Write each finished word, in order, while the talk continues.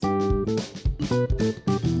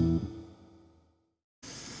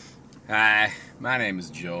Hi, my name is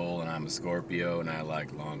Joel, and I'm a Scorpio, and I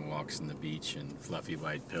like long walks on the beach and fluffy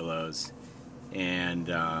white pillows. And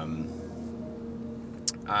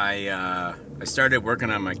I started working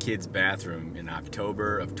on my kid's bathroom in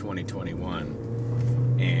October of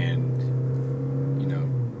 2021, and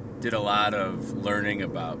did a lot of learning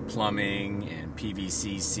about plumbing and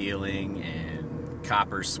PVC sealing and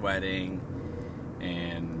copper sweating,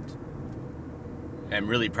 and I'm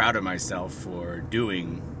really proud of myself for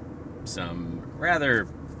doing some rather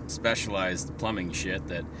specialized plumbing shit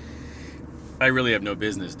that I really have no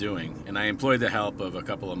business doing. And I employed the help of a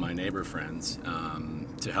couple of my neighbor friends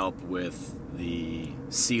to help with the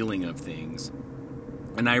sealing of things.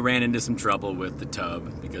 And I ran into some trouble with the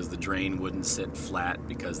tub because the drain wouldn't sit flat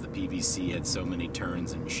because the PVC had so many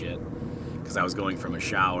turns and shit. Because I was going from a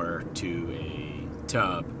shower to a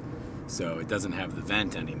tub, so it doesn't have the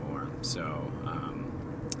vent anymore. So,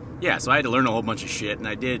 so I had to learn a whole bunch of shit, and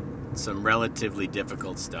I did some relatively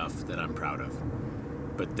difficult stuff that I'm proud of.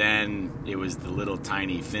 But then it was the little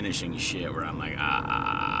tiny finishing shit where I'm like,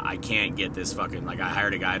 I can't get this fucking... Like, I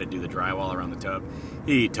hired a guy to do the drywall around the tub.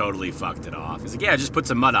 He totally fucked it off. He's like, yeah, just put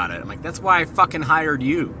some mud on it. I'm like, that's why I fucking hired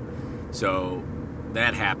you. So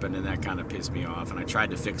that happened, and that kind of pissed me off. And I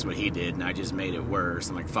tried to fix what he did, and I just made it worse.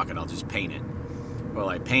 I'm like, fuck it, I'll just paint it. Well,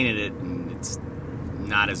 I painted it, and it's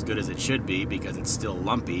not as good as it should be because it's still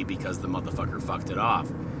lumpy because the motherfucker fucked it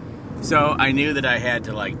off. So I knew that I had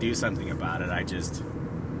to do something about it. I didn't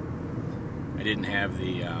have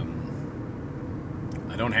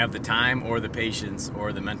I don't have the time or the patience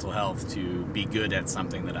or the mental health to be good at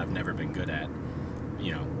something that I've never been good at,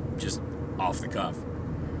 just off the cuff.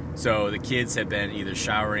 So the kids have been either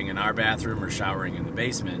showering in our bathroom or showering in the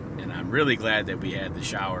basement, and I'm really glad that we had the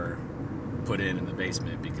shower put in the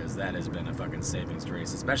basement because that has been a fucking savings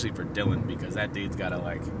grace, especially for Dylan, because that dude's got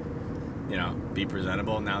to be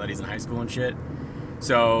presentable now that he's in high school and shit.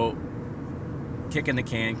 So kicking the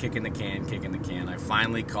can. I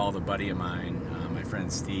finally called a buddy of mine, my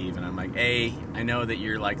friend Steve, and I'm like, hey, I know that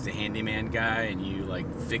you're like the handyman guy and you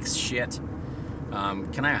fix shit.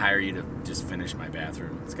 Can I hire you to just finish my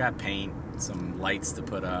bathroom? It's got paint, some lights to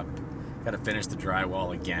put up. Got to finish the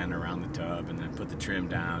drywall again around the tub and then put the trim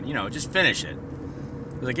down. Just finish it.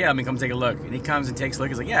 He's like, yeah, let me come take a look. And he comes and takes a look.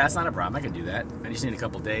 He's like, yeah, that's not a problem. I can do that. I just need a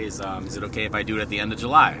couple days. Is it okay if I do it at the end of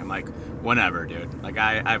July? I'm like, whenever, dude.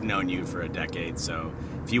 I've known you for a decade, so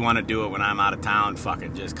if you want to do it when I'm out of town,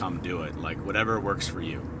 fucking just come do it. Whatever works for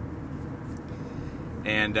you.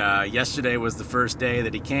 And yesterday was the first day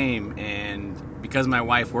that he came, and because my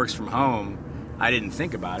wife works from home, I didn't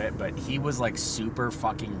think about it, but he was super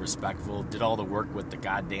fucking respectful, did all the work with the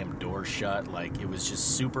goddamn door shut. It was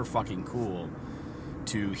just super fucking cool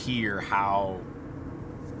to hear how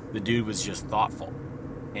the dude was just thoughtful.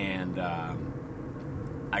 And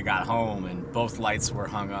I got home and both lights were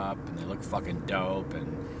hung up and they look fucking dope,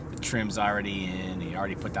 and the trim's already in. He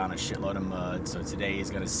already put down a shitload of mud, so today he's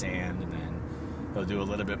gonna sand, and then he'll do a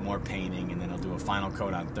little bit more painting, and then he'll do a final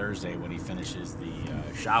coat on Thursday when he finishes the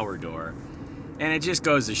shower door. And it just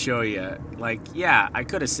goes to show you, yeah, I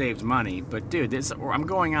could have saved money, but dude, I'm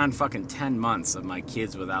going on fucking 10 months of my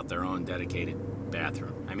kids without their own dedicated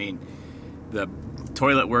bathroom. I mean, the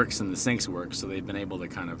toilet works and the sinks work, so they've been able to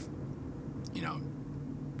kind of,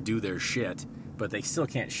 do their shit, but they still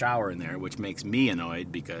can't shower in there, which makes me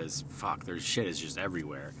annoyed because, fuck, their shit is just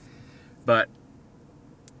everywhere. But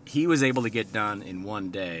he was able to get done in one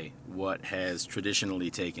day what has traditionally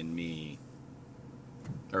taken me,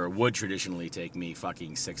 or would traditionally take me,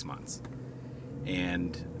 fucking 6 months.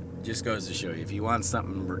 And just goes to show you, if you want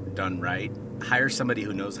something done right, hire somebody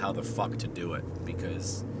who knows how the fuck to do it,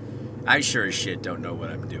 because I sure as shit don't know what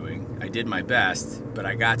I'm doing. I did my best, but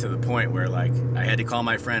I got to the point where I had to call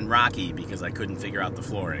my friend Rocky because I couldn't figure out the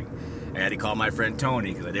flooring. I had to call my friend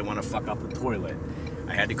Tony because I didn't want to fuck up the toilet.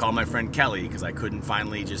 I had to call my friend Kelly because I couldn't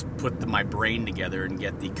finally just put my brain together and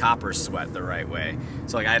get the copper sweat the right way.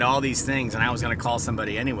 So I had all these things, and I was going to call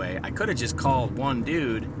somebody anyway. I could have just called one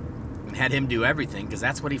dude and had him do everything because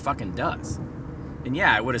that's what he fucking does. And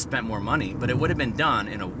yeah, I would have spent more money, but it would have been done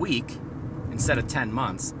in a week instead of 10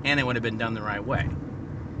 months, and it would have been done the right way.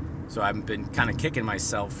 So I've been kind of kicking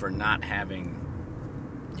myself for not having,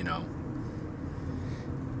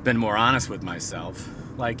 been more honest with myself.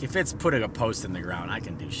 If it's putting a post in the ground, I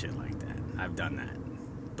can do shit like that. I've done that.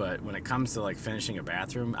 But when it comes to finishing a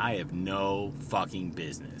bathroom, I have no fucking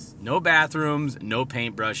business. No bathrooms, no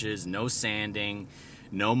paintbrushes, no sanding,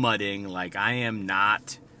 no mudding. I am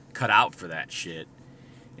not cut out for that shit.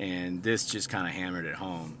 And this just kind of hammered it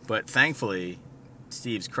home. But thankfully,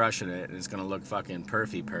 Steve's crushing it, and it's going to look fucking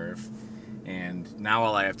perfy perf. And now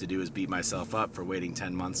all I have to do is beat myself up for waiting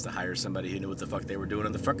 10 months to hire somebody who knew what the fuck they were doing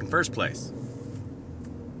in the fucking first place.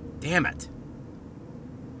 Damn it.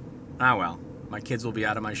 Ah well, my kids will be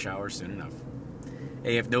out of my shower soon enough.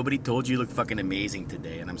 Hey, if nobody told you, you look fucking amazing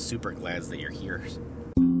today, and I'm super glad that you're here.